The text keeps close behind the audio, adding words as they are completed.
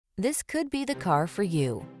This could be the car for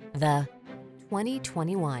you. The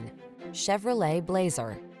 2021 Chevrolet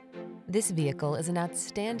Blazer. This vehicle is an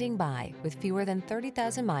outstanding buy with fewer than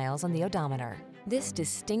 30,000 miles on the odometer. This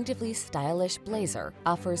distinctively stylish Blazer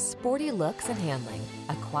offers sporty looks and handling,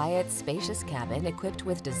 a quiet, spacious cabin equipped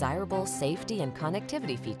with desirable safety and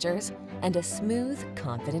connectivity features, and a smooth,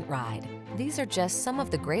 confident ride. These are just some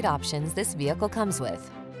of the great options this vehicle comes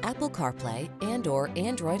with: Apple CarPlay and/or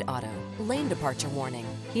Android Auto, lane departure warning,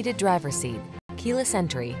 heated driver's seat, keyless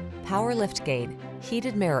entry, power liftgate,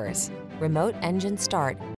 heated mirrors, remote engine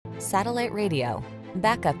start, satellite radio,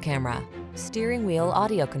 backup camera, steering wheel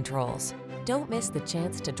audio controls. Don't miss the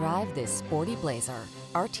chance to drive this sporty Blazer.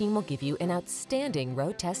 Our team will give you an outstanding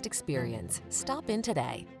road test experience. Stop in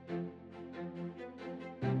today.